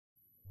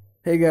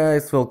Hey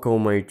guys, welcome to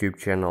my YouTube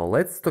channel.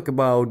 Let's talk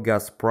about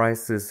gas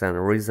prices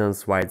and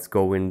reasons why it's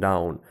going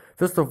down.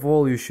 First of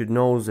all, you should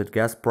know that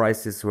gas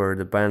prices were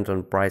dependent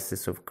on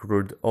prices of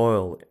crude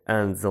oil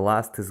and the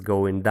last is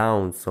going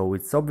down, so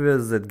it's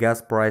obvious that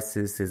gas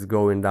prices is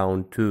going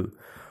down too.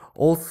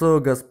 Also,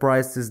 gas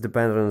prices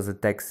depend on the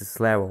taxes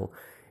level.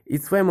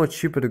 It's way more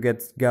cheaper to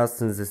get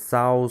gas in the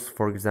south,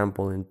 for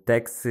example in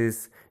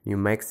Texas, New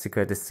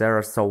Mexico,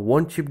 etc. So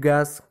want cheap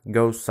gas?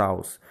 Go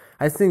south.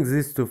 I think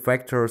these two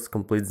factors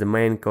complete the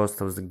main cost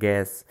of the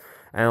gas.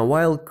 And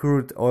while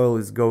crude oil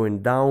is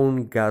going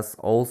down, gas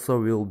also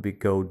will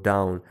go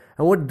down.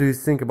 And what do you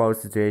think about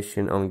the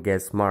situation on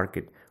gas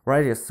market?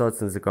 Write your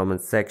thoughts in the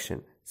comment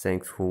section.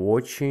 Thanks for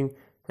watching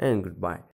and goodbye.